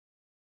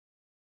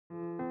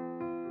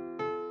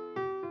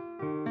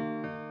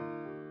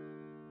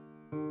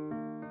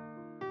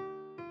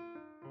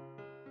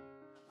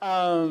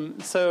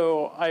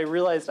So I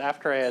realized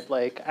after I had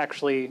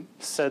actually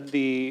said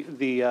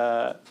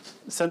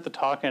sent the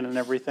talk in and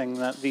everything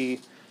that the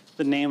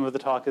name of the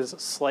talk is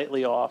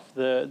slightly off.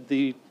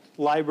 The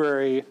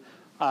library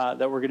that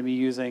we're going to be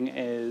using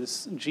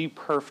is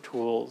gprof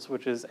tools,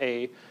 which is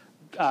a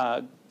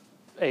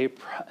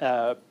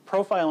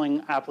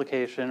profiling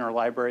application or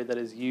library that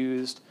is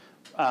used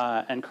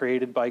and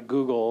created by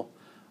Google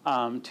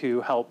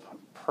to help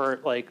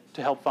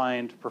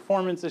find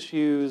performance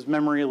issues,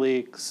 memory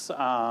leaks,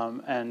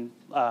 and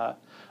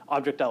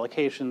object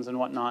allocations and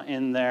whatnot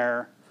in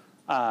their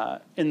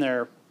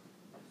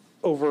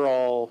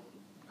overall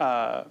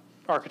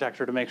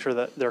architecture to make sure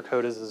that their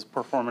code is as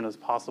performant as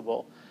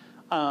possible.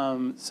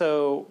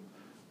 So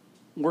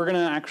we're going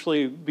to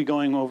actually be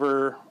going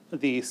over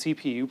the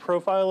CPU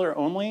profiler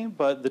only,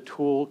 but the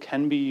tool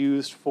can be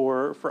used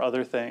for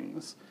other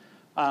things.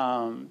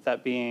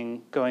 That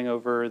being going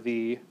over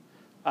the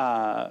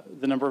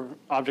number of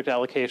object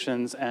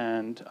allocations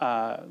and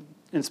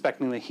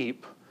inspecting the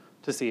heap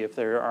to see if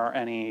there are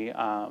any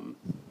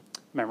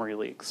memory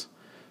leaks.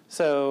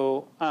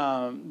 So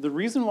the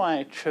reason why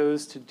I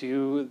chose to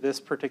do this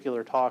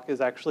particular talk is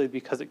actually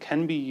because it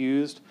can be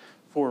used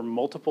for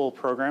multiple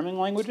programming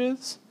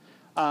languages.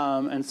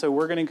 And so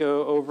we're going to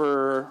go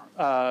over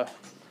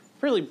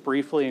fairly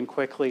briefly and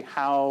quickly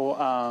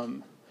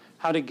how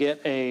to get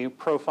a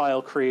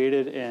profile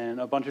created in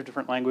a bunch of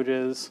different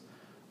languages,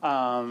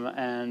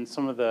 and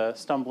some of the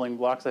stumbling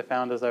blocks I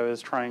found as I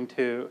was trying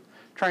to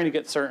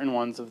get certain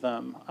ones of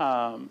them.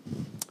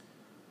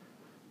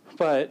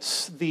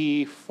 But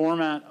the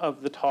format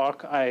of the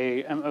talk,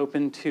 I am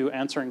open to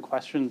answering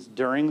questions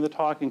during the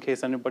talk in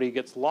case anybody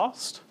gets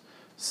lost.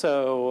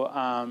 So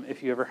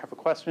if you ever have a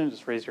question,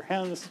 just raise your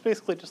hand. This is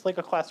basically just like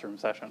a classroom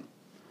session.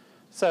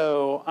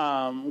 So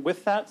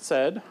with that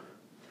said,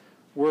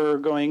 we're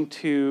going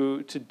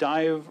to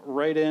dive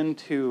right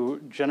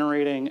into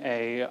generating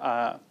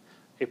a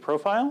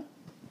profile.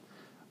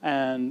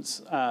 And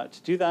to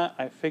do that,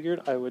 I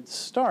figured I would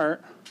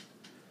start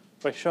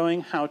by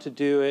showing how to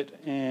do it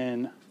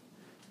in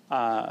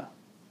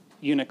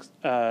Linux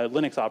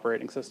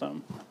operating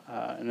system,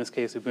 in this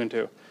case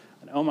Ubuntu.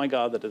 And oh my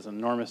God, that is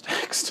enormous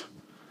text.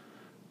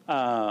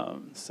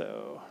 And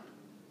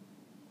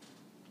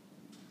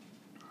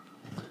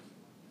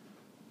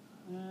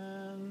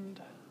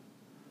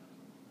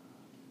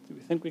do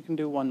we think we can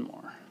do one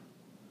more?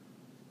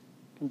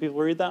 Can people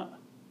read that?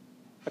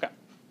 Okay.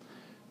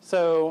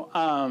 So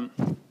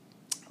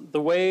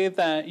the way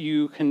that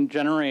you can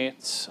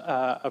generate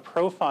a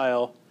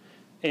profile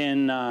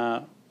in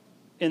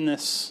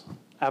this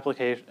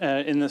application,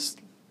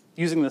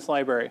 using this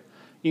library,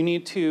 you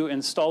need to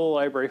install the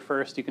library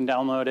first. You can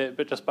download it,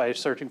 but just by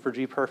searching for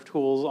gprof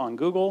tools on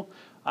Google,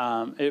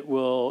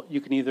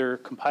 you can either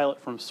compile it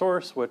from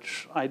source,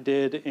 which I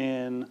did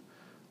in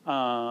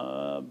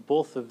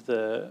both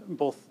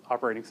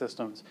operating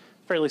systems.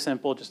 Fairly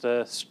simple, just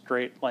a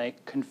straight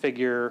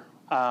configure,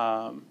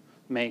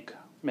 make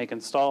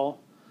install,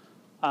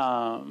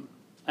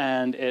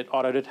 and it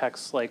auto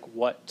detects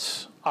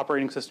what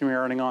operating system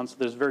you're running on. So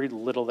there's very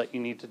little that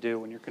you need to do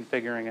when you're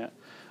configuring it.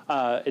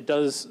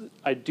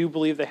 I do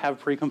believe they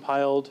have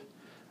precompiled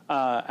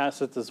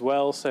assets as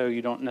well, so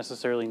you don't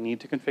necessarily need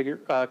to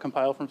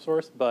compile from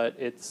source, but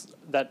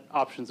that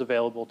option's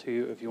available to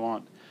you if you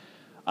want.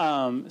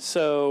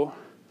 So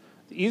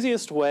the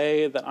easiest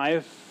way that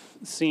I've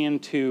seen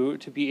to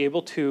be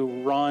able to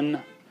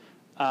run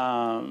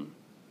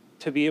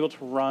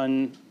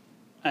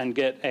and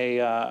get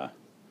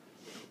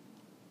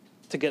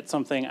to get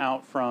something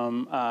out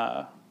from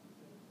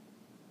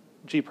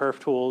gprof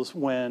tools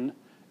when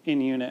in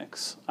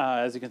Unix.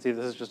 As you can see,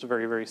 this is just a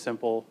very, very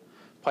simple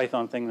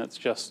Python thing that's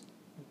just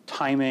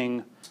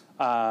timing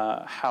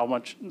how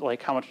much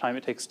time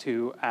it takes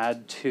to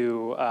add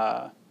two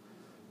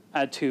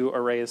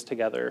arrays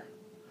together.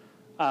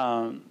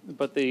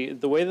 But the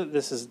way that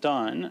this is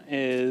done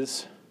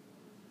is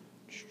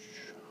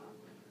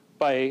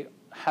by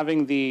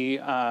having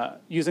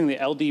using the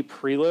LD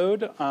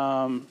preload.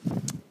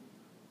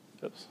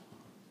 Oops,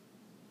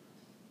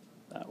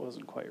 that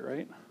wasn't quite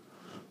right.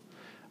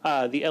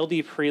 The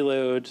LD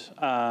preload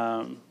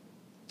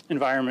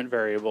environment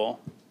variable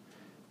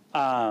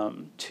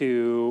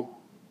to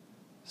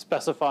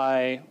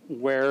specify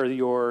where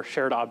your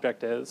shared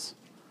object is,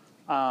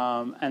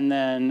 and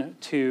then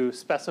to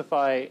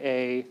specify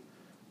a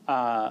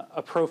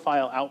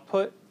profile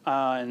output,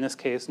 in this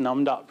case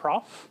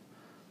num.prof,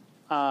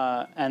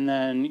 and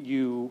then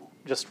you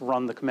just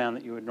run the command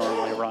that you would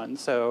normally run.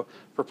 So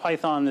for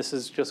Python, this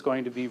is just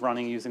going to be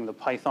running using the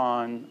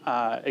Python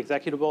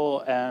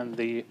executable and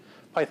the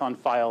Python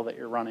file that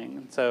you're running.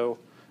 And so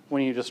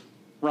when you just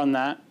run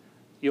that,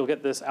 you'll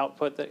get this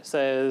output that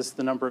says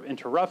the number of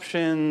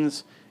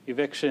interruptions,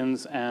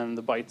 evictions, and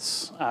the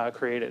bytes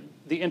created.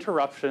 The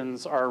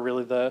interruptions are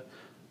really the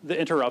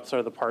interrupts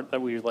are the part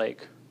that we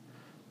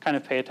kind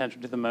of pay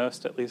attention to the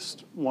most, at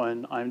least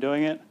when I'm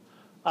doing it.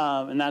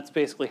 And that's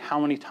basically how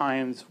many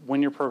times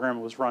when your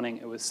program was running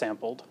it was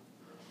sampled.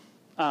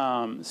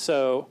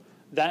 So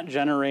that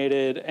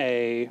generated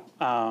a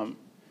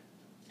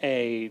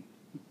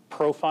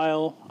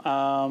profile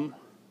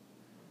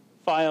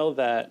file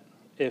that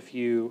if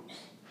you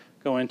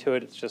go into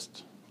it, it's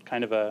just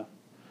kind of a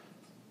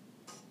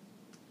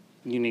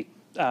unique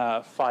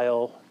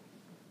file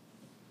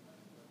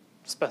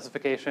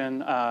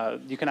specification.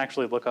 You can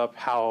actually look up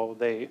how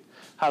they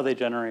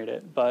generate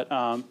it. But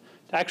to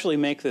actually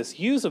make this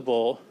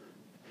usable,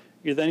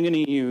 you're then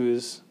going to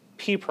use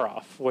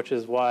pprof, which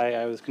is why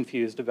I was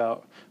confused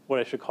about what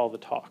I should call the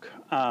talk.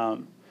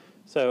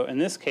 So in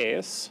this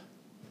case,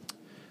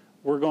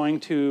 we're going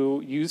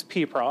to use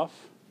pprof,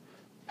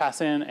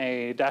 pass in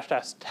a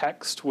 --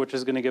 text, which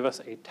is going to give us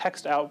a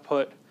text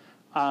output,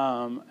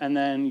 and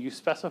then you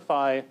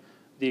specify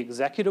the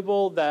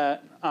executable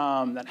that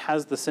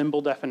has the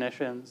symbol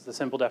definitions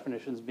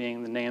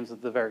being the names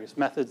of the various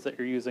methods that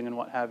you're using and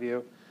what have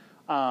you,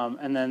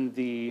 and then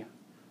the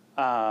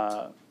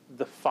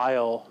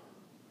file,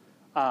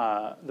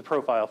 the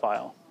profile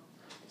file.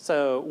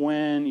 So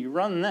when you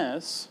run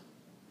this,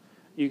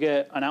 you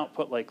get an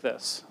output like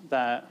this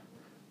that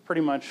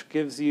pretty much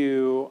gives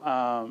you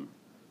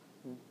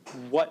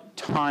what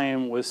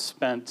time was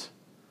spent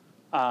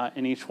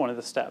in each one of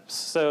the steps.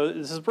 So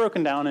this is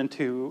broken down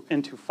into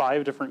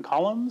 5 different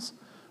columns,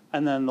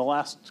 and then the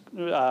last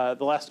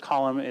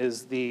column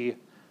is the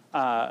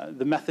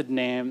method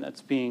name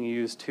that's being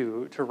used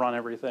to run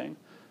everything.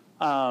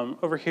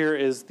 Over here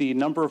is the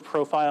number of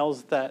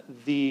profiles that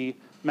the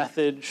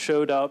method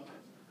showed up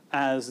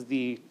as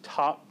the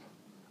top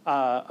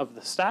of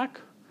the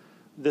stack.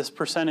 This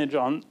percentage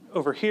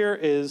over here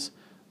is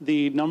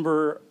the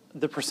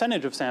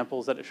percentage of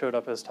samples that it showed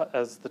up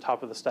as the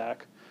top of the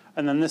stack.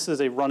 And then this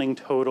is a running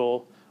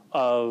total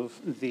of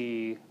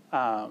the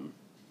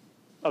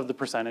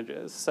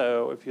percentages.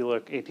 So if you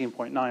look,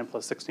 18.9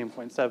 plus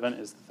 16.7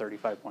 is the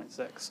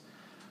 35.6.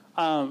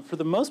 For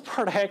the most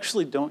part, I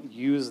actually don't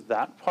use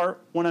that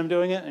part when I'm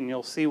doing it, and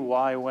you'll see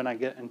why when I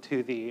get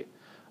into the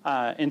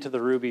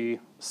Ruby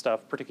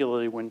stuff,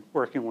 particularly when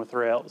working with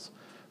Rails.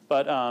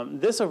 But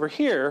this over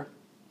here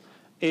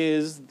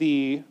is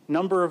the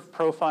number of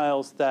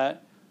profiles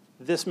that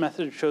this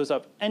method shows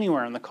up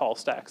anywhere in the call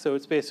stack. So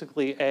it's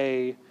basically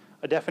a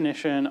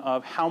definition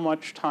of how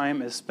much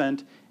time is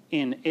spent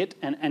in it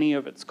and any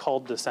of its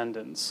called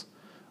descendants.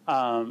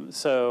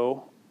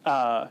 So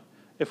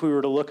if we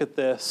were to look at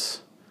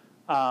this,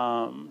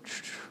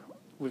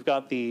 we've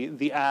got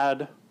the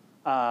add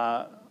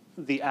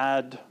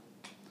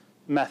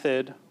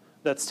method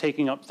that's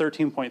taking up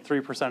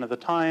 13.3% of the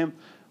time,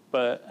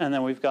 and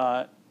then we've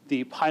got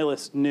the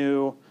pilist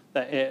new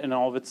that it and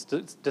all of its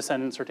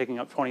descendants are taking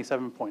up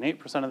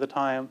 27.8% of the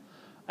time.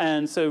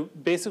 And so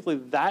basically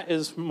that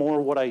is more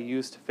what I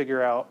use to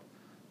figure out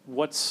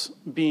what's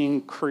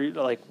being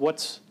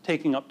what's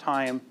taking up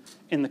time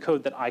in the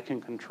code that I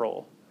can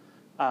control.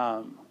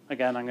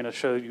 Again, I'm going to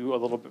show you a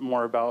little bit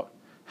more about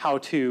how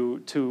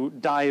to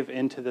dive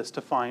into this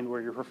to find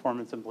where your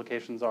performance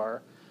implications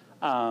are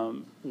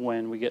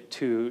when we get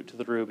to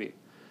the Ruby.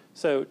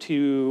 So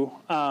to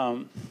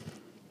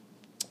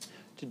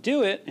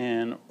do it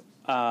in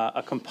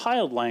a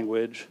compiled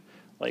language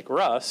like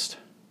Rust,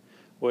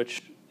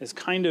 which is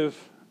kind of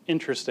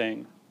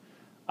interesting,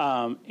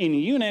 in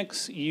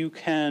Unix you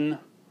can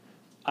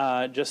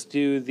just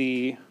do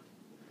the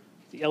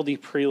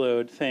LD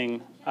preload thing. You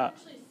can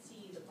actually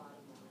see the bottom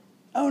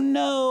line. Oh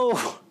no!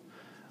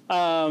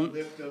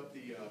 Lift up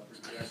the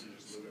projection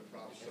just a little bit,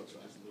 prop structure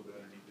just a little bit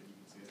underneath it, you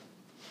can see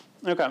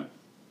it. Okay.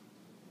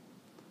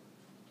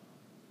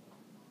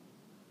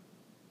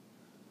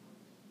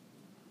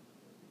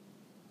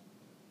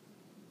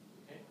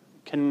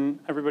 Can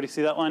everybody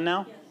see that line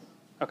now? Yes.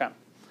 Okay.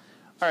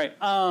 All right.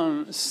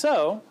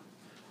 So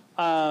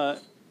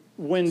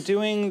when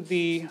doing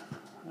the,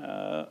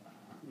 now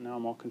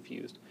I'm all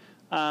confused.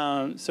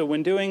 So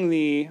when doing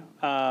the,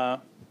 hold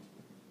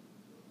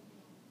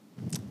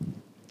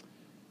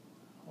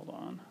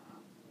on.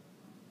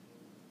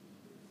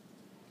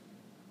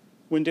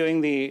 When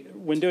doing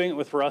it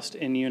with Rust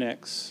in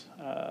Unix,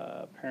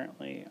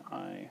 apparently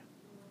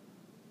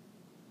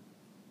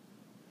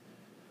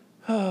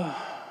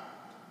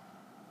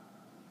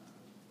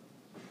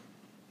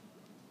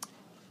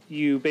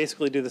you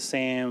basically do the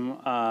same.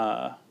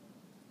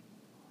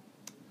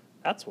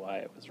 That's why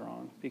it was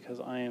wrong, because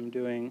I am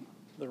doing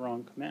the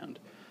wrong command.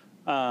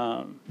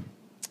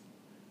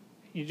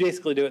 You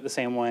basically do it the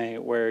same way,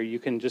 where you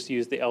can just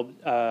use the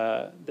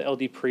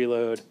LD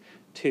preload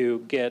to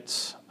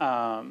get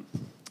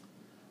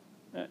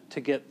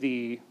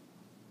the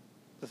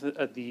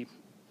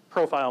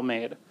profile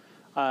made.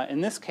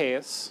 In this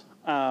case,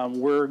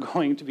 we're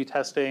going to be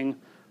testing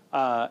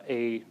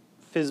a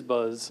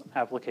FizzBuzz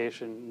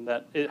application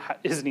that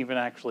isn't even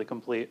actually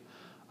complete.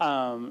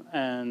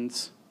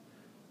 And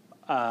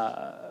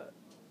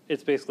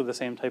it's basically the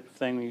same type of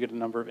thing. You get a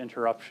number of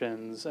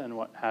interruptions and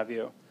what have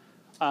you.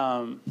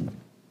 And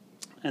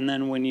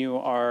then when you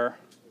are...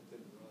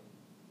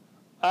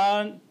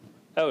 oh,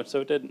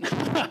 so it didn't.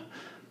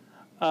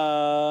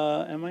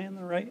 Am I in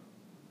the right?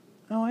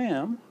 Oh, I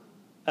am.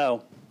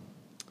 Oh.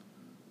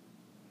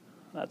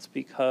 That's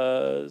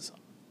because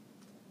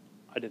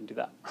I didn't do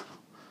that.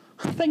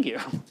 Thank you.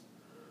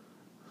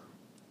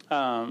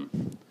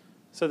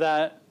 So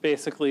that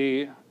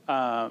basically,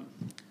 so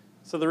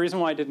the reason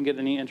why I didn't get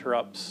any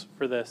interrupts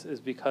for this is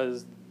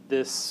because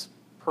this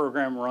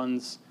program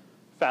runs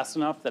fast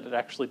enough that it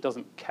actually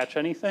doesn't catch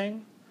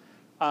anything.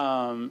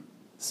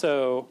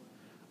 So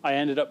I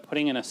ended up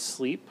putting in a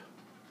sleep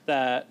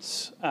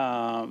that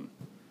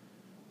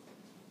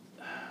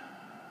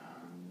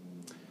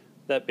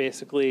that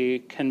basically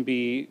can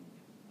be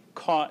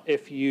caught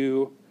if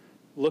you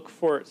look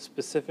for it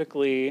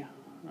specifically.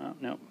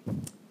 No,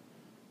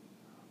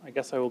 I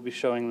guess I will be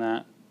showing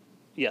that.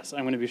 Yes,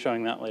 I'm going to be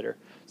showing that later.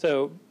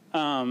 So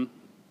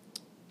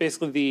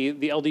basically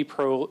the LD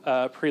Pro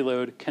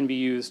preload can be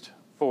used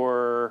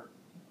for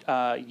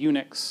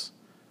Unix,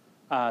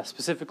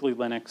 specifically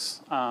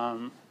Linux.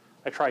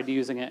 I tried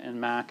using it in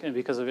Mac, and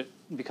because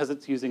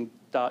it's using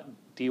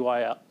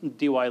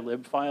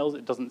 .dylib files,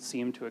 it doesn't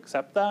seem to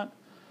accept that.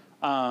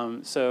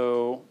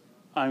 So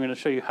I'm going to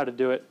show you how to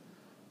do it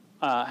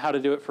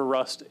for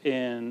Rust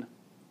in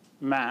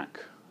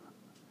Mac,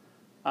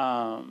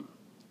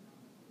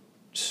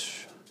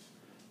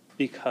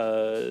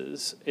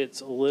 because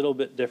it's a little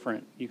bit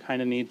different. You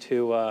kind of need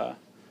to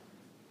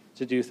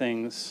do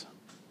things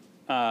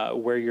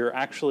where you're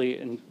actually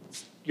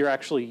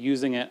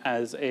using it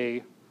as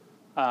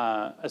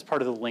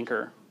part of the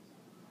linker.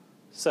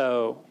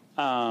 So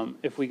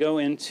if we go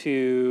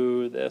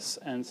into this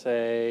and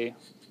say,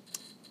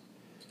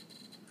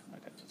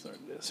 okay, that's what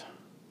it is,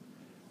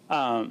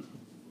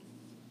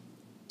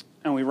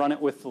 and we run it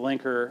with the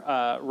linker,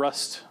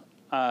 Rust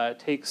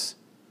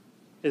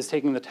is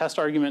taking the test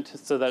argument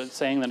so that it's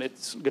saying that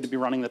it's going to be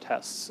running the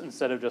tests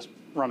instead of just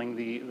running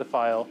the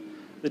file.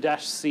 The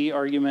 -c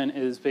argument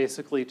is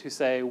basically to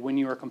say when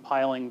you are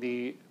compiling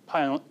the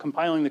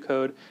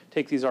code,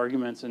 take these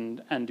arguments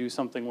and do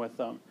something with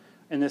them.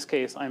 In this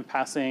case, I'm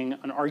passing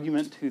an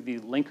argument to the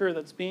linker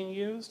that's being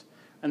used,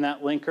 and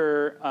that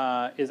linker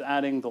is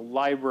adding the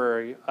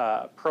library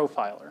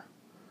profiler.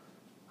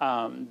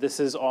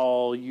 This is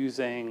all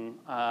using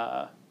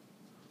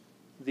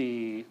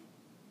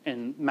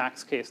in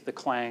Mac's case, the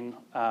Clang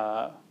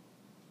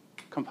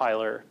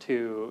compiler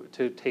to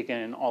take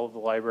in all of the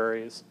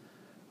libraries.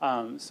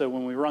 So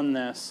when we run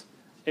this,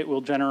 it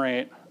will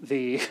generate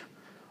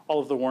all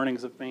of the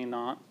warnings of me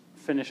not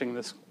finishing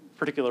this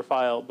particular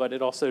file, but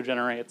it also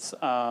generates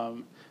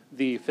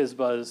the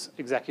FizzBuzz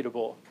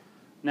executable.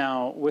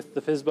 Now, with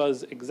the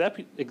FizzBuzz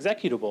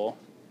executable,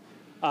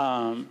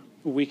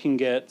 we can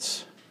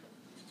get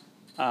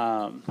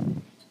an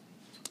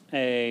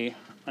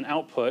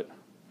output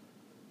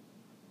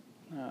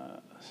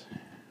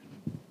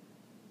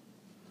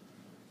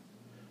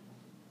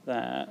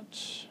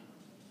that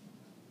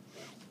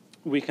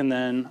we can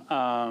then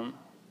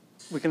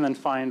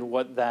find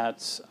what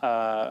that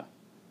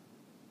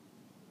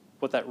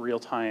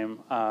real-time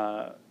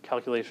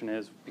calculation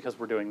is because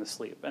we're doing the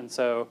sleep. And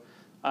so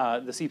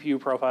the CPU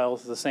profile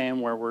is the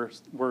same, where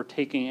we're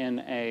taking in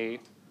a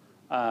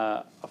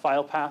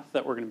file path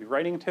that we're going to be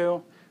writing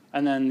to,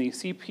 and then the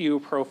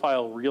CPU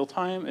profile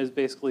real-time is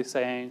basically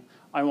saying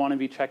I want to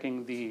be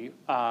checking the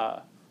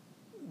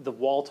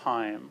wall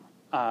time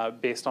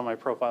based on my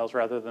profiles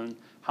rather than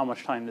how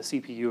much time the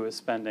CPU is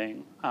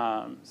spending.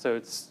 So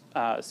it's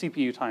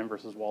CPU time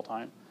versus wall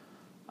time.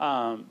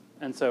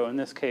 And so in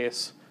this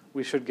case,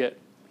 we should get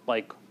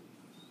like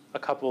a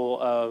couple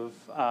of,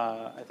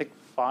 I think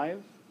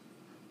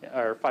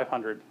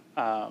 500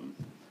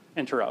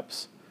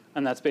 interrupts.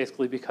 And that's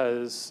basically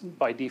because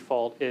by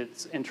default,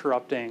 it's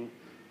interrupting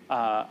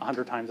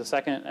 100 times a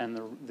second, and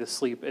the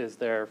sleep is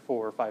there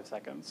for 5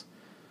 seconds.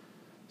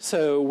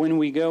 So when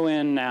we go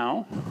in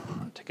now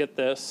to get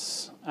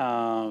this,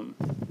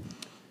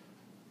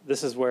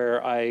 this is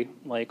where I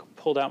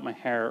pulled out my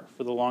hair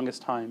for the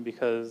longest time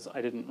because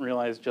I didn't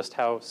realize just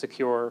how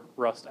secure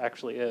Rust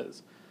actually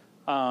is.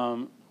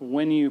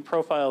 When you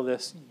profile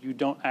this, you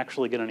don't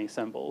actually get any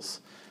symbols.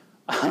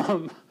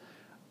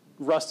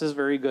 Rust is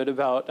very good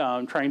about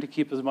trying to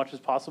keep as much as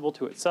possible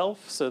to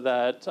itself so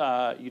that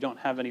you don't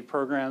have any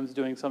programs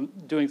doing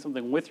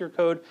something with your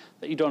code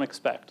that you don't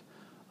expect.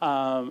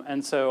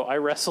 And so I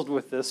wrestled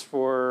with this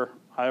for,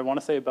 I want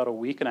to say, about a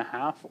week and a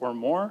half or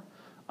more,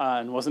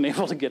 and wasn't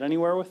able to get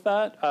anywhere with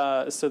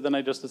that. So then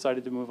I just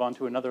decided to move on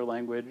to another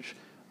language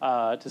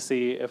to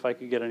see if I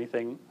could get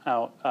anything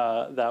out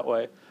that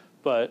way.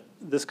 But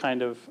this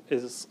kind of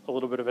is a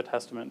little bit of a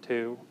testament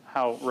to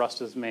how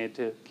Rust is made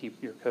to keep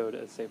your code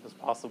as safe as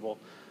possible.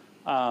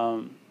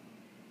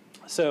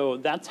 So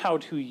that's how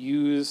to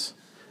use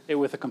it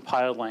with a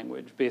compiled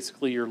language.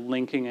 Basically, you're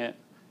linking it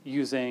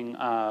using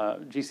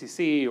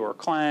GCC or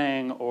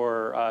Clang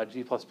or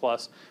G++,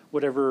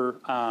 whatever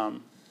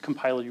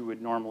compiler you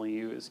would normally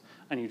use,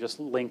 and you just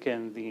link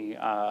in the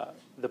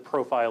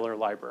profiler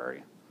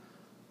library.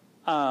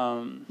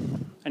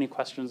 Any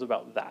questions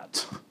about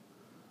that?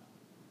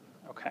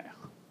 Okay,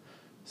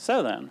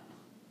 so then,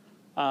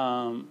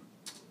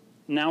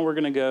 now we're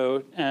going to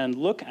go and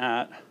look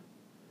at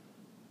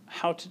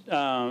how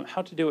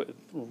to do it with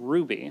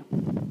Ruby.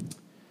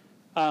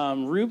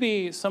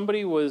 Ruby,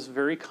 somebody was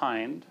very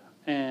kind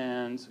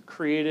and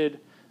created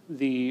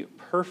the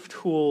perf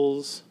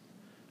tools.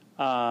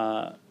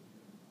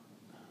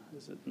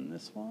 Is it in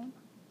this one?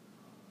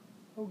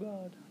 Oh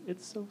God,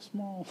 it's so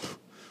small.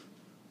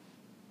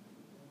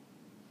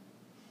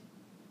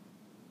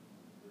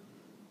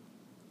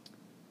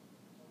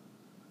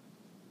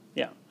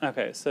 Yeah,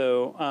 okay,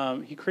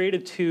 so he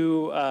created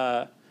two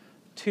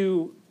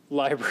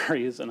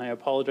libraries, and I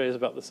apologize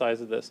about the size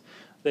of this.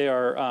 They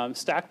are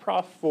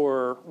StackProf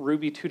for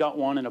Ruby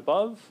 2.1 and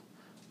above,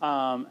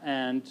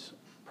 and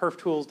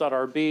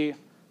perftools.rb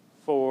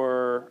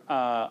for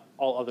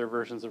all other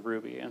versions of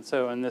Ruby. And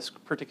so in this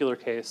particular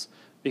case,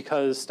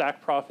 because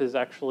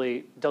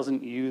StackProf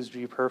doesn't use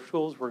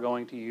gperftools, we're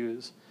going to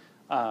use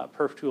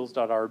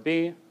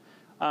perftools.rb.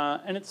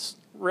 And it's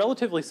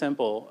relatively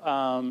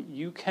simple.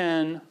 You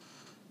can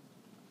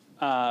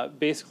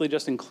basically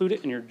just include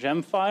it in your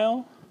gem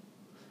file,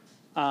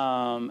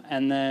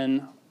 and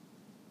then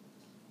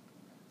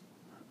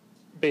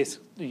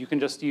you can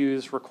just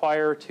use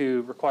require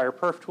to require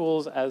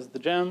perftools as the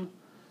gem,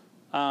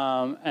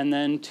 and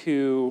then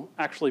to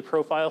actually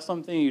profile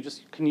something, you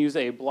just can use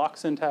a block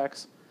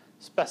syntax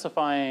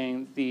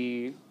specifying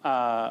the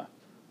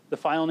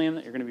file name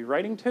that you're going to be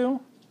writing to,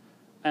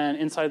 and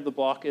inside the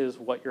block is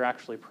what you're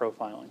actually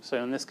profiling.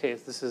 So in this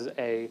case, this is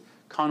a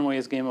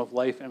Conway's Game of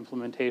Life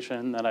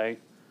implementation that I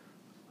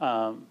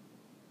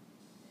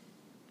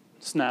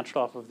snatched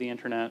off of the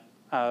internet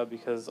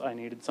because I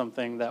needed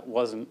something that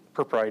wasn't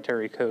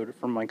proprietary code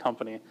from my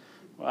company.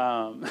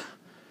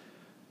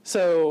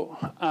 So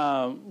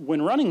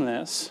when running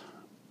this,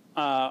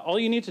 all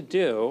you need to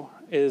do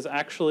is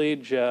actually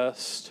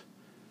just,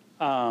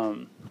 this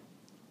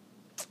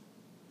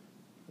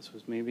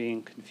was me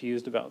being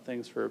confused about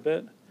things for a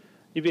bit.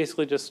 You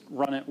basically just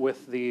run it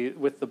with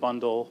the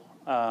bundle,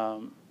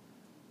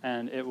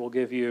 and it will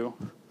give you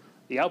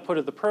the output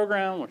of the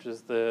program, which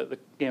is the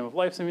Game of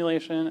Life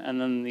simulation,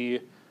 and then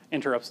the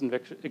interrupts and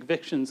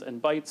evictions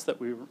and bytes that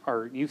we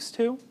are used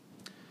to.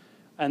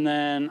 And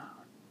then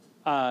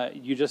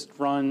you just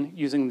run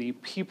using the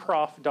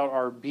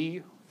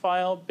pprof.rb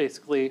file.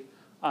 Basically,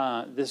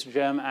 this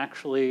gem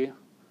actually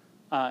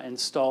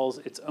installs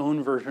its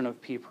own version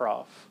of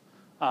pprof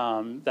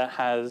that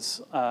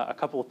has a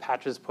couple of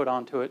patches put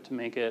onto it to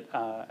make it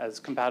as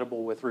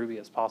compatible with Ruby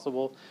as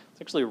possible. It's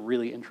actually a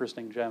really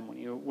interesting gem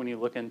when you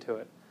look into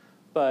it.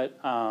 But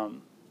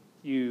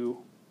you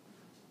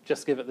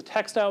just give it the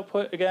text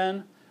output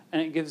again,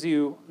 and it gives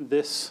you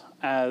this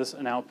as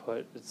an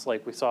output. It's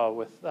like we saw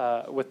with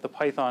the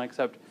Python,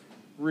 except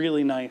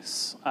really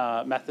nice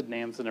method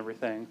names and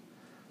everything.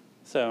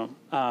 So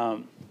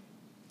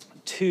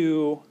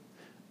to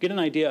get an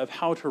idea of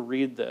how to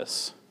read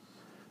this,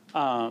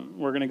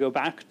 we're going to go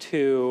back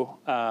to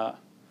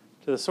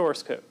the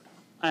source code.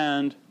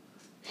 And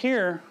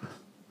here,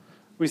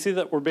 we see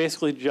that we're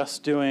basically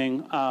just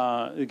doing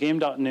the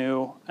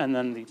game.new and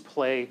then the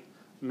play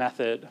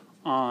method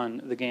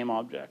on the game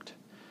object.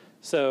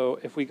 So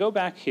if we go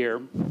back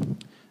here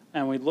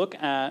and we look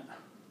at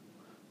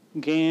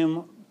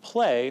game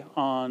play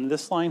on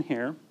this line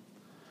here,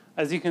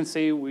 as you can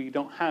see,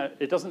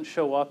 it doesn't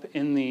show up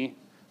in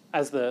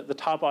as the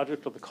top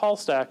object of the call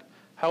stack.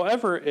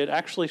 However, it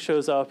actually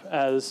shows up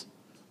as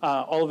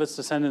all of its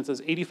descendants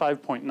as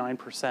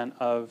 85.9%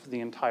 of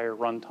the entire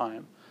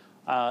runtime.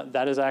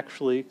 That is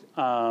actually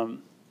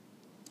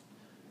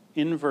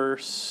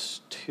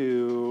inverse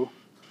to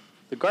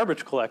the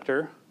garbage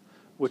collector,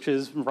 which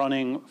is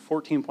running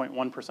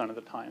 14.1% of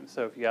the time.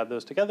 So if you add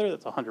those together,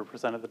 that's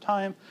 100% of the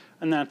time,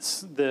 and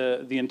that's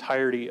the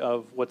entirety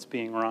of what's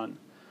being run.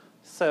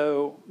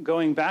 So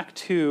going back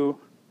to...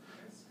 Can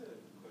I ask a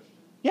question?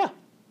 Yeah.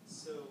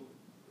 So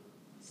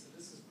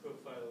this is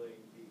profiling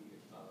the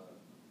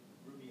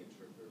Ruby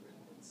interpreter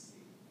in C,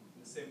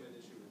 in the same way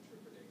that you're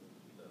interpreting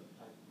the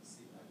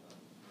C Python.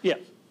 Yeah.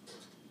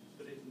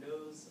 But it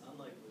knows,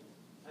 unlike with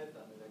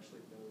Python, it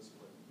actually knows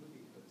what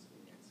Ruby code is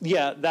being executed.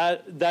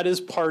 Yeah, that is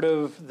part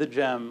of the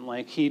gem.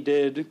 Like, he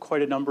did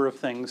quite a number of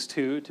things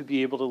to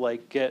be able to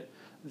like get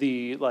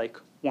the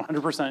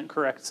 100%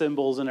 correct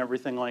symbols and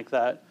everything like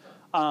that.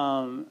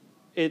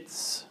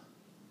 It's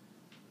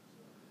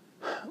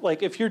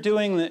like if you're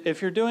doing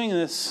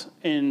this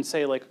in,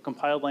 say, like a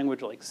compiled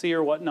language like C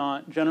or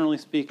whatnot, generally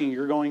speaking,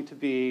 you're going to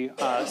be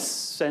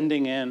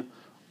sending in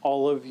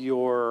all of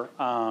your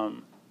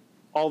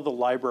all the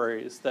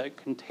libraries that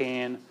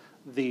contain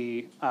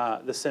the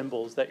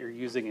symbols that you're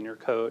using in your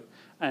code.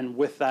 And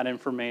with that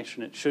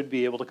information, it should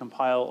be able to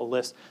compile a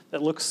list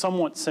that looks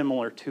somewhat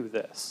similar to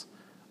this.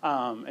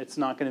 It's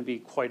not going to be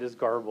quite as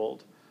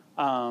garbled.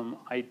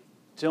 I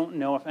don't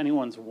know if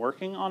anyone's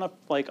working on a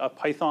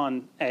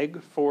Python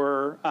egg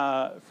for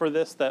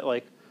this that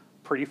like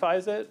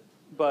prettifies it,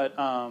 but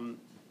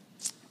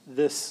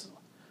this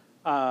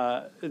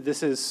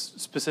is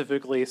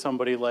specifically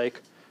somebody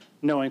like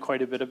knowing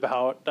quite a bit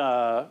about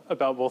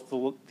both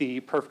the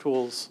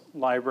perftools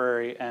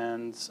library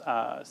and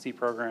C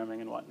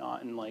programming and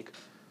whatnot, and like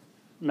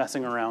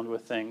messing around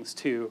with things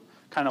to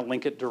kind of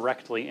link it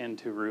directly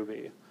into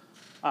Ruby.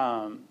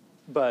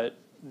 but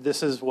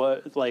this is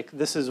what, like,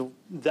 this is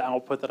the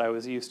output that I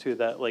was used to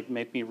that, like,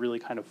 made me really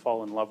kind of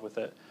fall in love with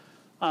it.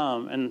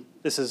 And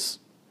this is,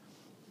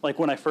 like,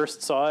 when I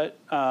first saw it,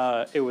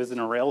 it was in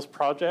a Rails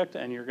project,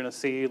 and you're gonna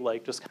see,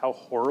 like, just how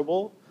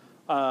horrible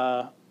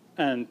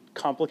and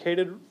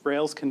complicated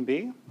Rails can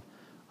be.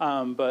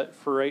 But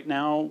for right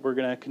now, we're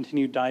gonna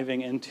continue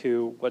diving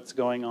into what's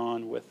going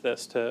on with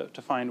this to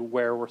find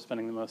where we're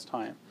spending the most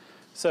time.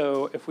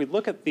 So if we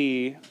look at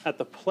the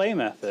play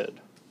method,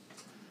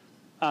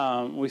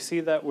 we see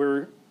that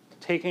we're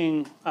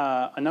taking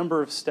a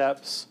number of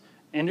steps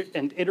and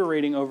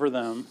iterating over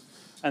them,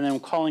 and then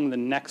calling the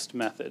next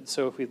method.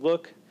 So if we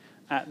look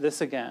at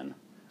this again,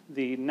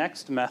 the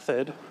next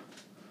method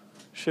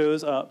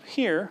shows up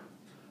here,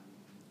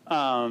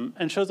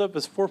 and shows up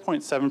as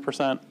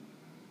 4.7%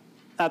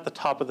 at the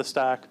top of the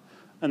stack,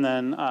 and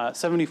then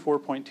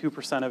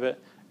 74.2% of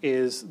it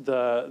is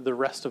the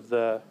rest of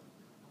the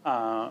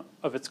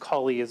of its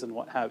callees and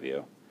what have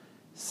you.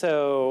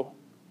 So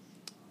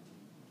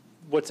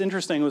what's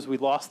interesting was we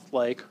lost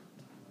like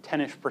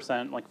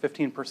 10-ish%, like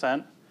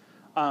 15%.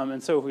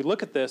 And so if we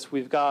look at this,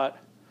 we've got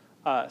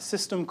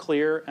system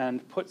clear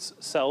and puts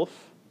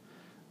self.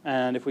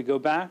 And if we go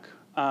back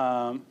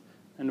and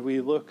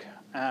we look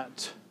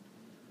at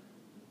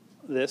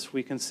this,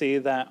 we can see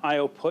that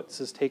IO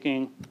puts is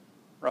taking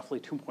roughly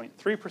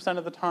 2.3%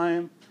 of the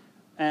time.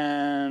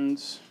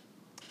 And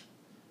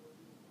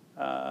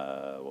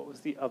what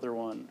was the other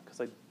one?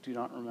 Because I do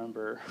not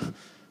remember.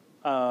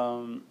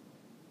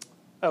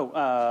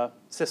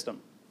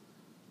 System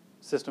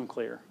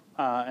clear.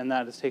 And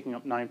that is taking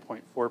up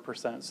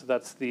 9.4%. So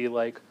that's the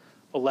like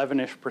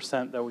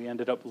 11-ish% that we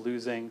ended up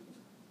losing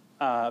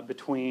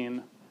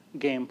between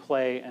game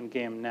play and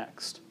game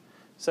next.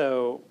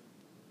 So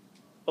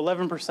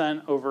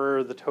 11%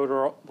 over the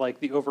total, like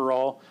the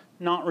overall,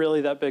 not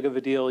really that big of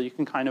a deal. You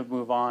can kind of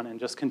move on and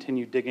just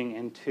continue digging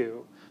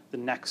into the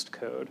next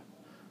code.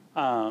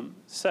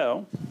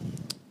 So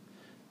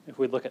if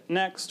we look at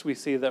next, we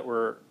see that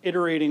we're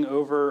iterating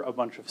over a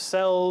bunch of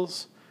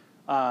cells,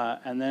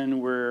 and then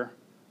we're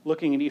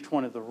looking at each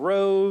one of the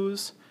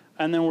rows,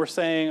 and then we're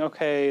saying,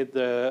 okay,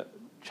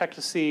 check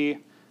to see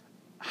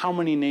how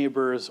many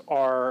neighbors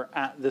are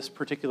at this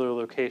particular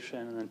location,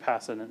 and then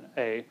pass in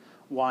a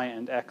y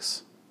and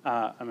x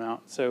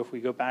amount. So if we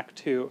go back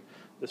to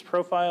this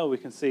profile, we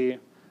can see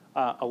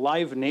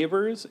alive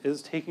neighbors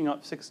is taking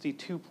up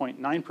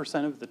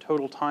 62.9% of the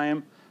total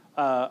time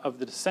of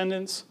the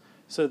descendants.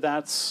 So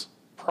that's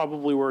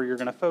probably where you're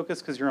going to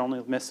focus, because you're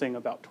only missing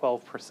about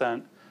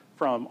 12%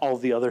 from all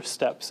the other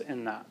steps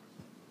in that.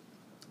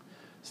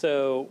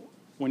 So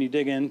when you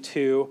dig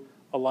into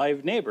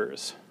alive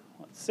neighbors,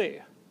 let's see.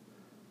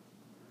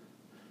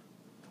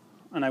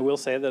 And I will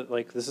say that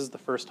like this is the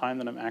first time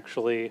that I'm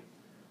actually,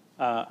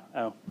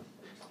 it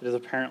is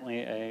apparently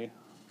a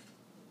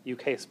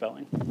UK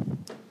spelling.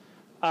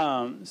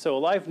 So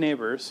alive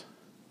neighbors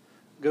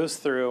goes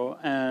through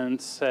and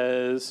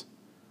says,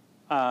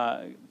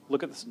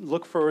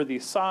 look for the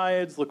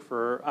sides, look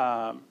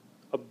for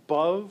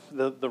above,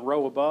 the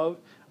row above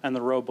and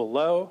the row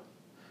below,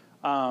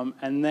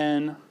 and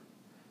then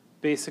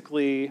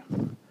basically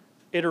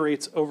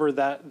iterates over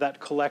that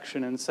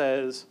collection and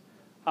says,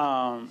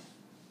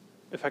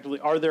 effectively,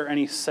 are there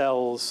any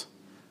cells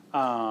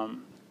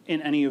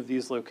in any of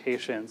these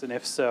locations? And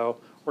if so,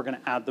 we're going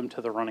to add them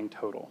to the running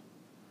total.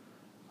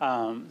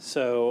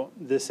 So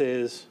this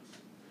is,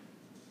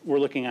 we're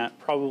looking at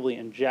probably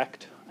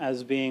inject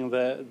as being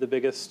the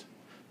biggest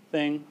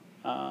thing.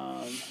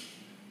 And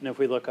if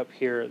we look up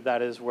here,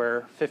 that is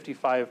where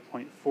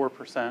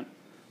 55.4%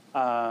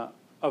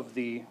 of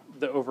the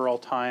overall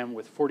time,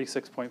 with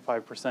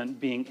 46.5%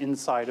 being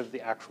inside of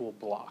the actual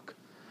block.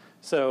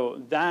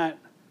 So that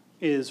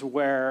is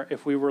where,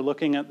 if we were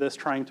looking at this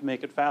trying to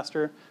make it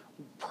faster,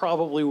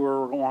 probably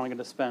we're wanting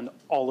to spend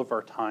all of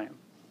our time.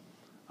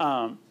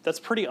 That's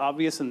pretty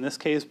obvious in this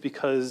case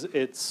because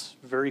it's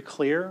very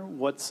clear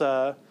what's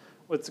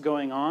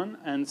going on.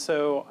 And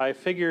so I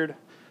figured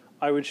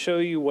I would show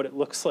you what it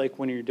looks like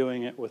when you're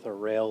doing it with a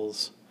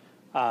Rails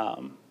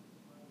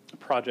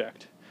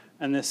project.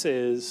 And this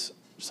is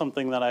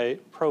something that I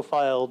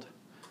profiled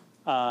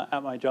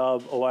at my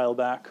job a while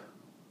back.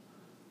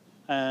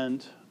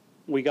 And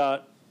we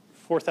got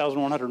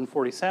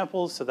 4,140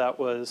 samples, so that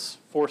was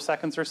 4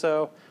 seconds or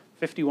so.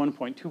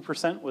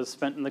 51.2% was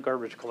spent in the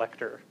garbage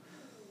collector.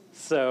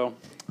 So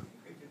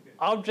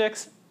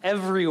objects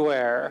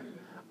everywhere.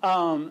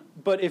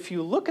 But if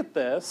you look at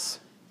this,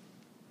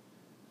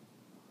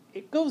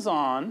 it goes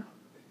on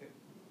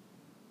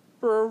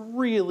for a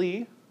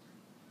really,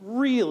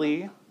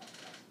 really,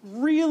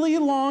 really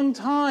long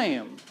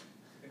time.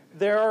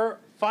 There are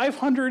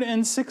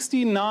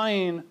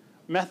 569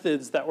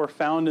 methods that were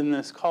found in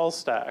this call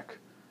stack.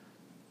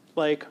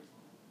 Like,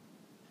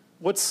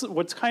 what's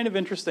kind of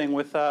interesting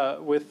with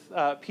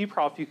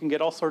pprof, you can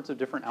get all sorts of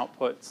different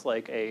outputs,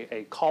 like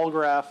a call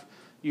graph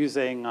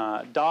using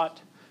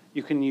dot.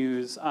 You can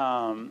use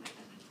call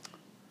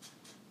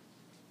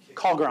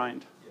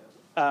grind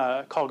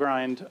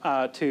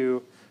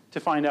to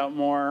find out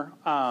more.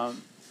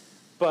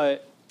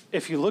 But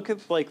if you look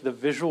at like the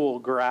visual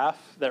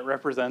graph that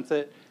represents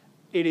it,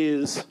 it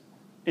is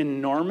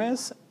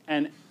enormous,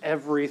 and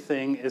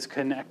everything is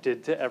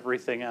connected to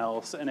everything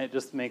else, and it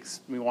just makes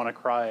me want to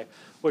cry,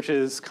 which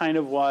is kind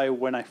of why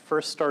when I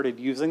first started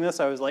using this,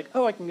 I was like,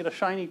 oh, I can get a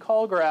shiny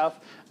call graph,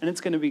 and it's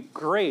going to be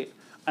great.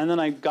 And then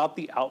I got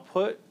the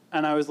output,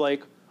 and I was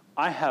like,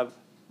 I have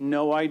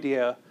no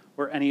idea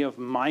where any of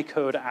my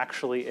code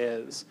actually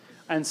is.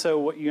 And so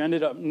what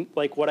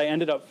I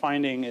ended up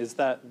finding is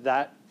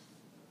that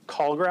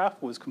call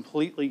graph was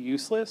completely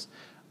useless,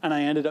 and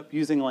I ended up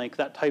using like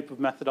that type of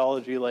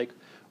methodology, like,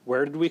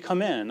 where did we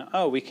come in?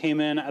 Oh, we came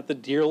in at the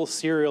deal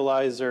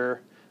serializer,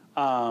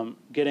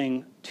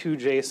 getting to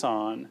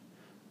JSON.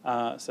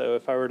 So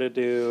if I were to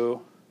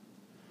do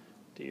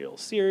deal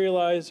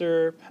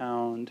serializer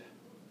pound,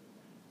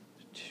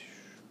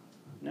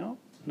 no,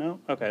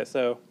 okay,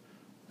 so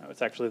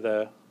it's actually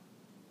the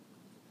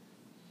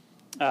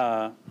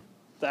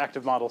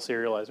active model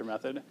serializer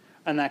method,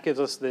 and that gives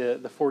us the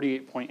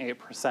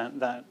 48.8%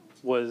 that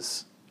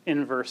was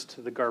inverse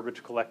to the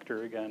garbage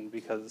collector again,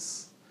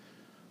 because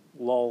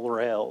lol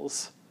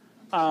Rails.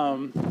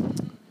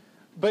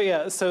 But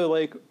yeah, so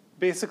like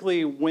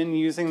basically when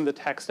using the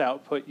text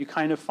output, you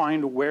kind of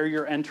find where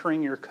you're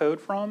entering your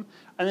code from,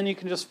 and then you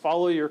can just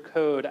follow your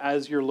code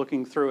as you're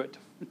looking through it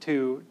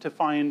to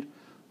find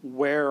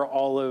where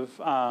all of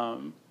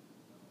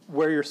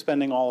where you're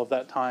spending all of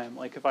that time.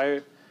 Like if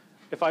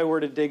I were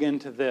to dig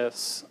into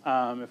this,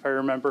 if I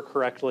remember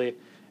correctly,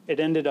 it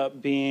ended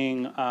up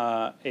being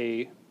the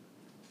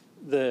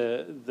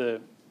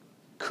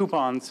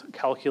coupons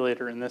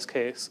calculator in this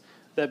case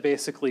that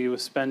basically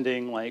was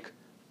spending like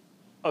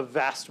a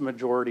vast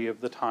majority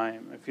of the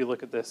time. If you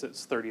look at this,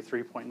 it's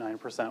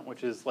 33.9%,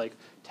 which is like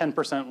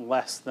 10%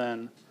 less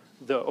than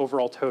the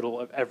overall total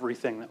of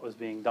everything that was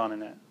being done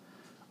in it.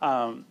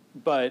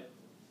 But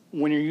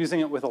when you're using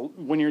it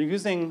when you're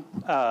using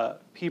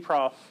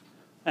pprof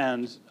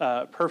and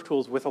perf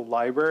tools with a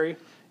library,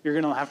 you're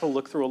going to have to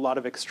look through a lot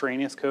of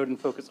extraneous code and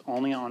focus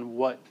only on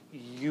what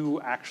you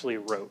actually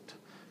wrote.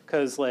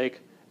 Because like,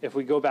 if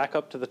we go back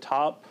up to the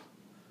top,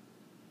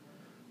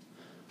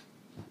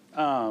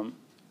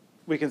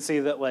 we can see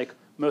that like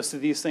most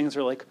of these things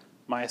are like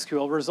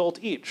MySQL result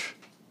each.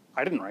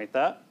 I didn't write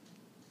that.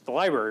 The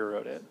library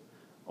wrote it.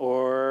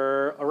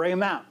 Or array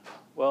map.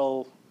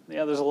 Well,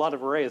 yeah, there's a lot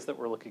of arrays that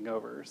we're looking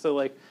over. So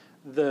like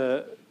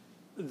the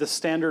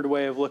standard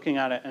way of looking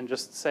at it and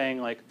just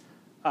saying like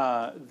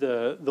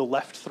the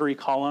left 3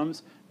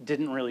 columns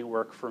didn't really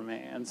work for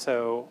me. And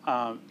so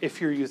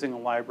if you're using a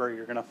library,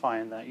 you're going to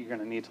find that you're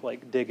going to need to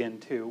like dig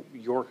into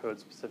your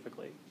code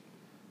specifically.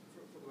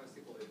 For the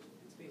MySQL,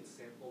 it's being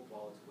sampled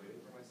while it's waiting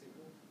for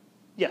MySQL?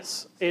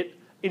 Yes, it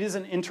is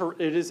an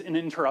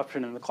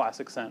interruption in the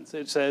classic sense.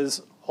 It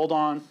says, hold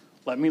on,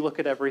 let me look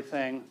at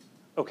everything.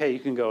 Okay, you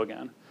can go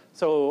again.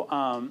 So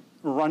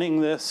running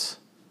this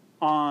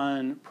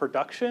on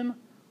production,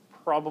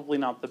 probably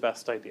not the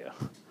best idea,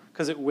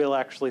 because it will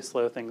actually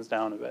slow things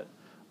down a bit.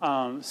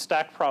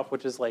 StackProp,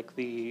 which is like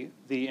the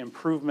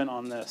improvement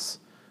on this,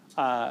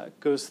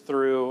 goes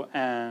through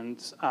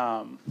and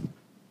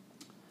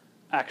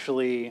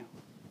actually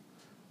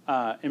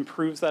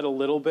improves that a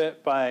little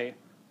bit by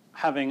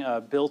having a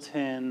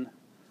built-in,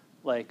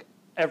 like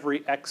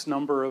every X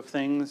number of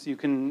things you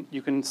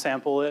can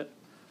sample it,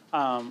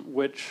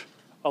 which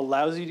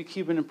allows you to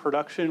keep it in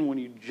production when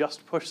you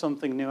just push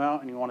something new out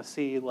and you want to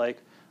see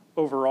like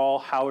overall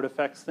how it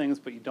affects things,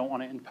 but you don't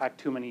want to impact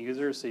too many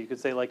users. So you could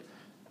say like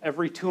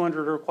every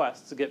 200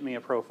 requests get me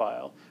a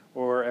profile,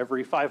 or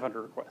every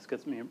 500 requests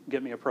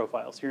get me a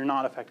profile. So you're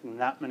not affecting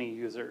that many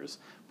users,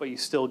 but you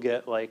still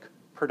get like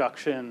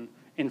production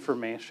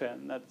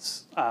information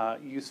that's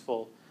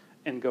useful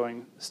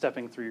in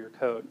stepping through your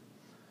code.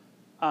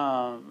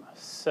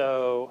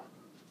 So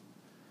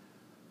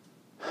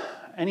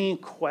any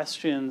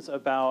questions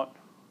about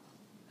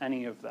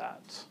any of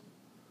that?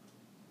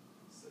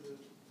 So to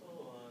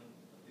follow on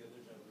the other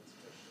gentleman's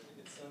question,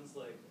 it sounds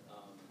like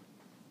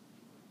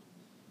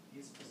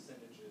these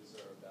percentages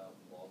are about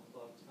log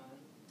clock time.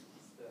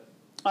 Is that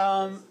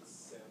is it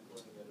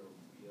sampling at a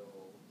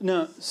real?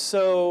 No.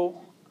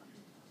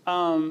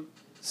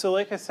 So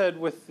like I said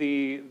with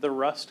the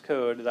Rust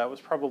code, that was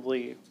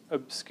probably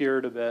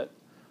obscured a bit.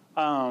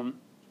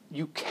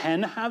 You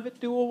can have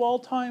it do a wall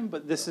time,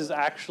 but this is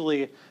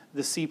actually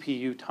the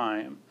CPU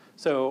time.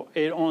 So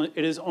it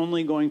is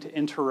only going to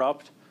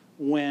interrupt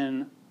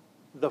when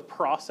the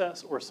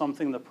process or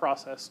something the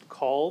process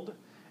called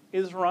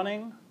is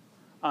running.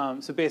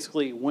 So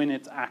basically when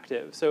it's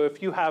active. So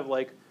if you have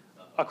like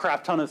a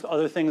crap ton of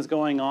other things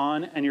going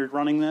on and you're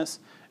running this,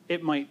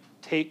 it might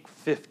take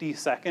 50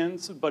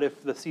 seconds, but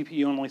if the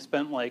CPU only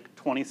spent like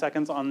 20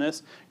 seconds on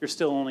this, you're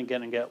still only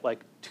going to get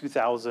like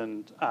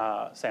 2,000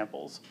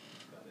 samples.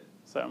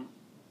 So,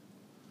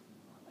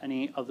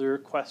 any other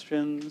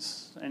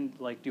questions? And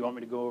like, do you want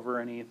me to go over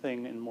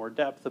anything in more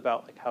depth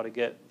about like how to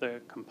get the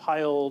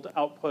compiled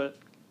output,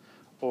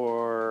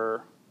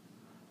 or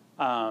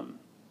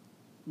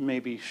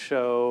maybe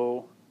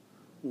show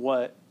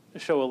what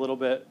show a little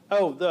bit.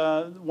 Oh,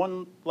 the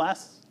one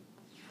last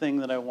thing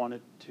that I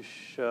wanted to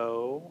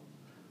show,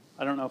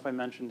 I don't know if I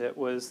mentioned it,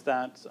 was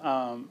that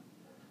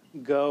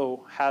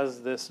Go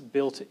has this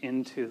built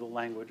into the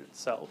language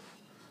itself.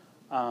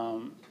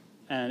 And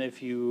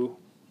if you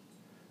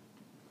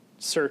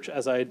search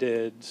as I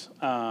did,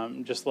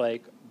 just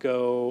like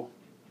Go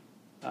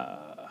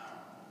perf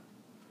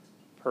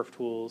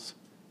tools,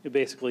 you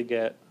basically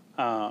get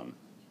a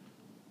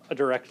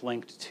direct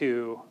link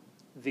to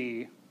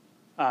the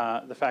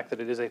fact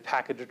that it is a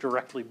package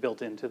directly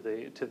built into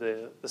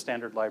the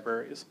standard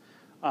libraries,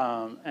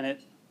 and it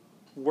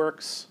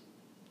works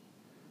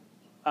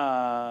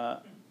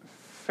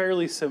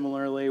fairly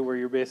similarly. Where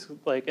you're basically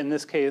like in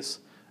this case,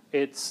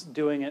 it's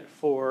doing it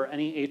for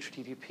any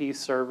HTTP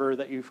server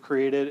that you've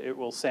created. It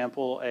will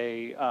sample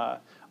a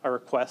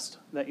request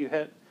that you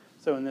hit.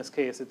 So in this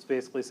case, it's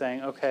basically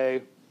saying,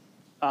 okay,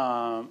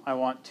 I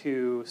want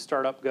to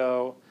start up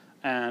Go,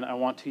 and I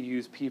want to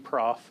use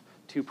pprof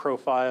to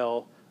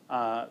profile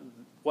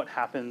what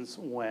happens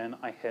when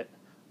I hit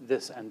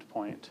this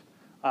endpoint.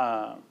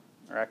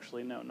 Or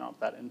actually, no, not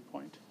that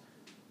endpoint.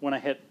 When I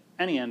hit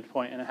any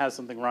endpoint and it has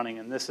something running,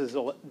 and this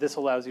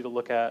allows you to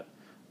look at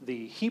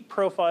the heap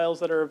profiles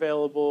that are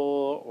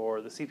available,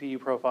 or the CPU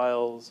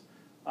profiles,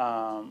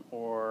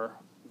 or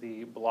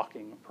the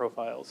blocking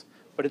profiles.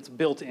 But it's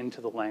built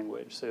into the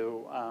language,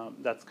 so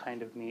that's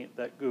kind of neat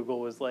that Google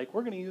was like,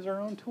 we're going to use our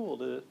own tool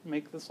to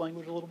make this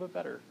language a little bit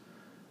better.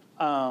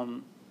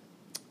 And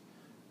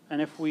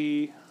if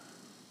we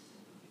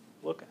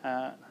look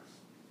at,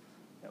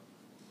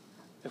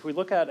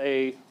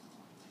 a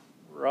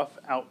rough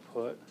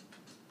output,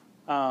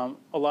 a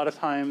lot of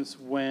times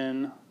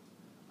when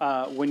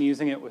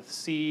using it with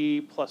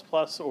C++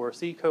 or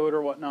C code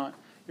or whatnot,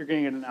 you're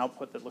going to get an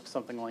output that looks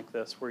something like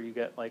this, where you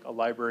get like a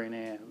library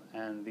name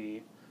and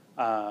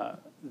I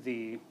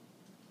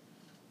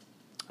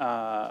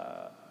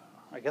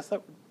guess is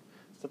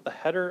that the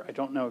header? I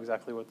don't know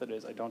exactly what that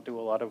is. I don't do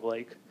a lot of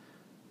like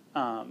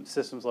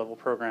systems level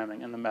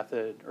programming and the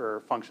method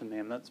or function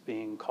name that's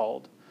being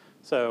called.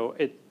 So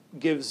it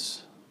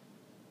gives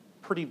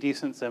pretty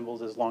decent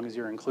symbols as long as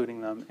you're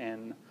including them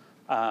in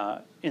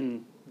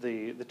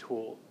the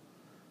tool.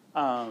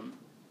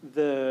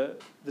 The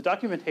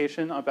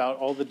documentation about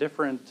all the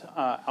different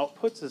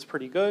outputs is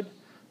pretty good.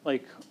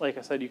 Like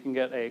I said, you can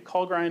get a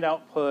call grind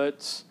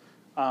output.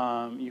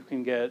 You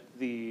can get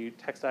the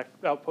text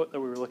output that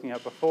we were looking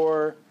at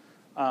before.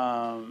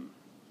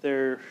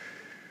 There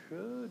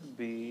should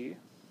be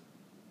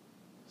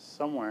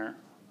somewhere.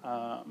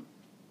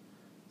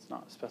 It's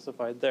not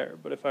specified there,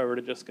 but if I were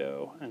to just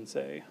go and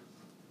say,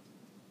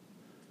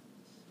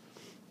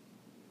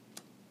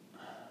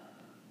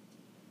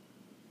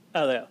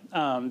 oh yeah,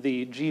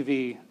 the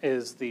GV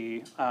is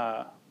the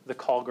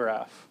call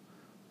graph,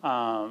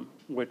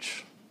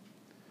 which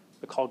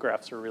the call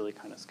graphs are really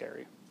kind of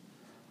scary,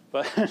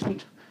 but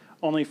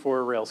only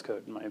for Rails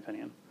code, in my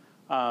opinion.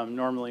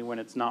 Normally, when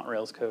it's not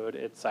Rails code,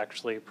 it's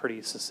actually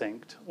pretty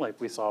succinct,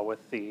 like we saw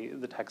with the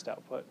text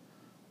output.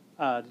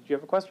 Did you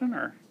have a question,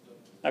 or?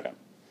 Okay.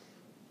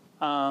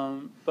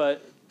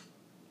 But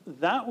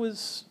that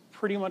was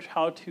pretty much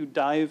how to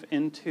dive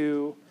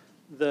into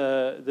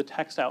the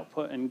text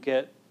output and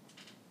get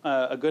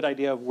a good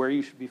idea of where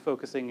you should be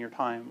focusing your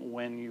time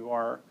when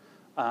you're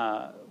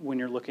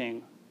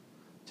looking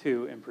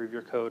to improve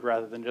your code,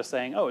 rather than just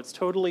saying, oh, it's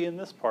totally in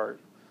this part,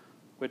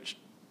 which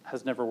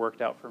has never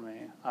worked out for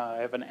me. I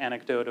have an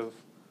anecdote of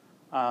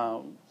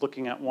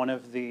looking at one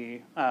of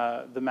the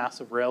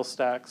massive Rails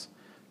stacks,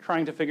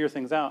 trying to figure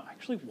things out.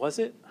 Actually, was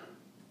it?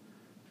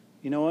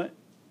 You know what?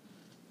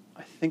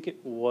 I think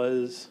it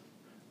was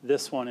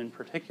this one in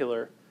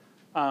particular,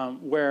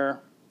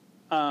 where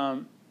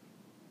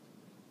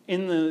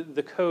in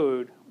the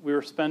code, we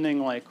were spending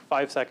like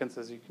 5 seconds,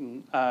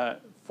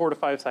 4 to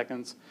 5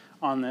 seconds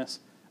on this,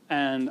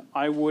 and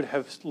I would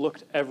have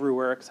looked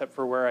everywhere except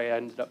for where I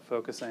ended up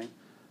focusing.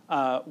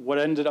 What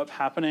ended up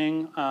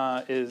happening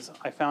is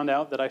I found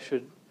out that I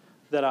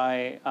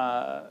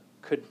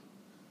could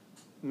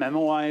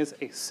memoize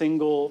a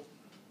single,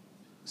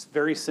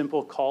 very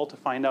simple call to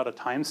find out a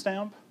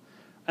timestamp,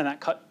 and that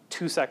cut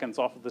 2 seconds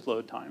off of the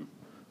load time.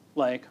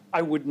 Like,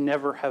 I would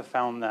never have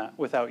found that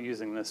without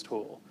using this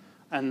tool.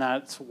 And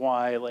that's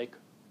why, like,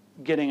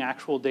 getting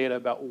actual data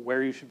about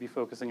where you should be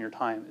focusing your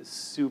time is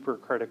super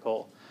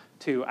critical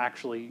to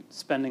actually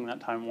spending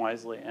that time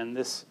wisely. And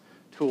this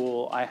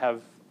tool, I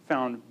have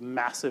found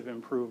massive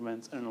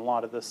improvements in a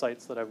lot of the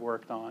sites that I've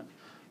worked on.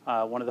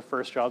 One of the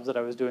first jobs that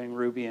I was doing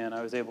Ruby in,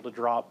 I was able to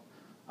drop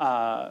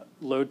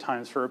load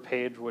times for a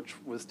page which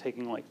was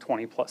taking like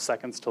 20 plus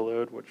seconds to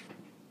load, which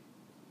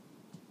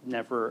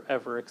never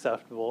ever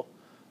acceptable,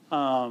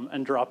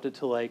 and dropped it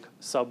to like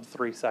sub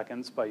 3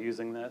 seconds by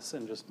using this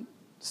and just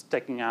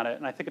sticking at it.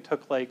 And I think it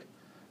took like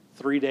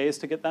 3 days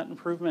to get that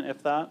improvement,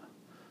 if that.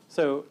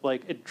 So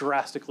like it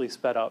drastically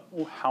sped up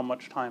how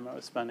much time I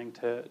was spending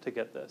to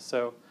get this.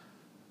 So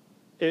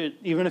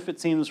even if it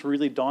seems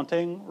really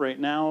daunting right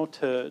now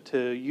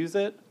to use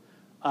it,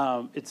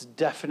 it's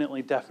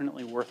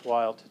definitely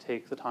worthwhile to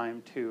take the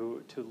time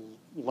to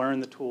learn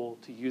the tool,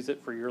 to use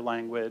it for your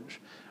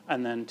language,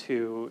 and then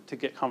to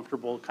get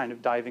comfortable kind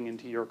of diving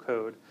into your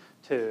code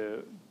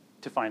to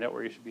find out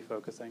where you should be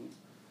focusing.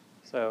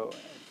 So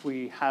if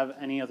we have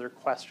any other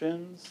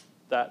questions,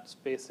 that's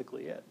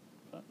basically it.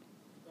 But.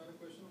 I had a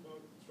question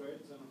about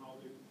threads and how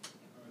they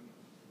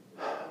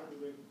are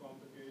very to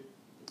complicate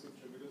the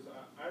picture, because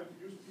I've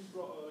used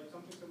like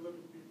something similar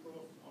to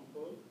pprof on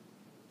Perl.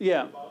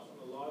 Yeah. On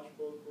a large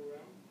Perl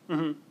program,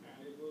 Mm-hmm.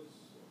 and it was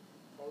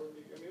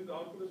horribly. I mean, the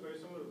output is very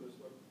similar to this,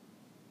 but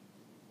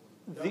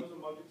that was a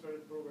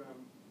multi-threaded program.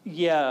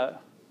 Yeah. It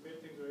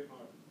made things very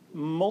hard.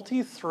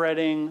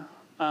 Multi-threading,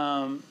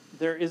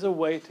 there is a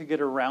way to get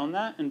around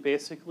that, and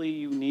basically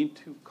you need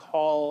to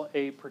call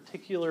a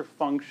particular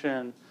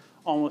function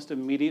almost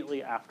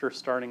immediately after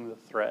starting the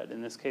thread.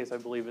 In this case, I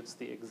believe it's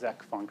the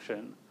exec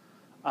function.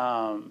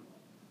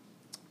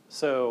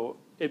 So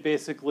it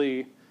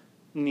basically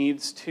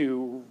needs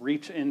to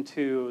reach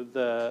into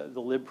the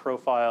lib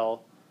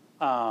profile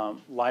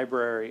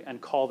library and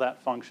call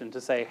that function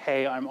to say,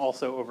 hey, I'm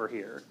also over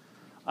here.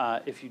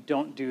 If you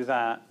don't do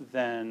that,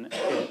 then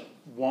it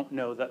won't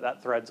know that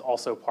that thread's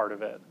also part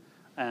of it.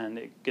 And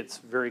it gets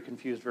very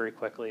confused very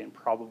quickly and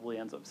probably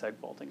ends up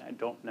segfaulting. I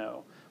don't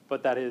know.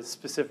 But that is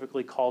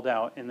specifically called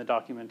out in the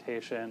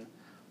documentation.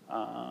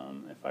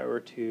 If I were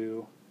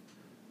to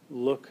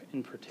look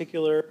in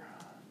particular,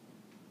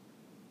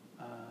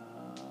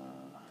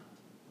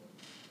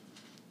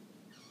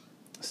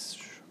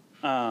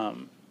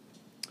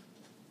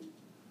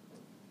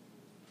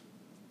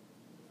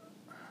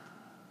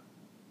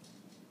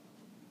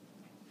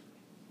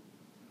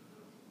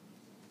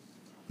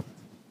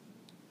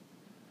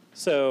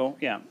 so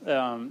yeah,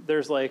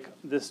 there's like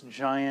this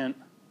giant,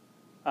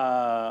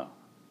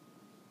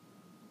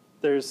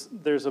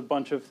 there's a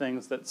bunch of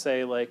things that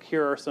say like,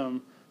 here are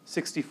some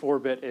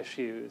 64-bit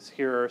issues,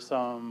 here are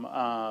some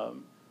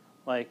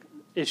like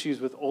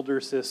issues with older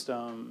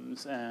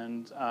systems,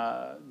 and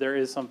there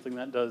is something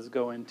that does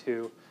go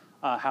into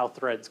how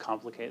threads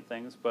complicate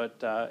things, but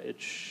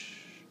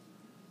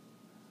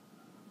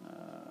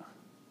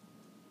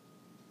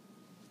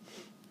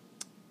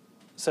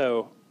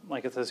so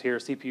like it says here,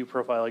 CPU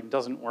profiling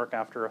doesn't work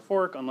after a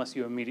fork unless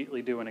you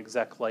immediately do an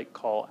exec-like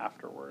call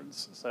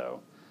afterwards. So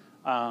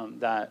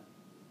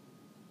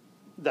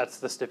that's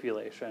the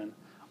stipulation.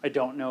 I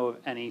don't know of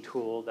any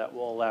tool that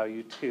will allow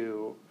you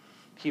to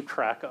keep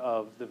track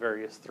of the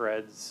various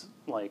threads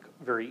like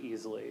very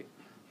easily.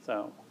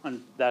 So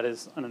that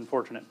is an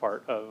unfortunate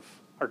part of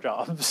our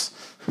jobs.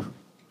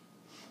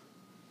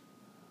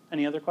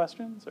 Any other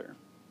questions? Or?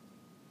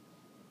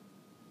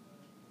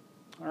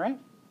 All right,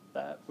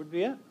 that would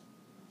be it.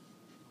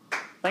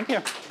 Thank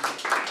you.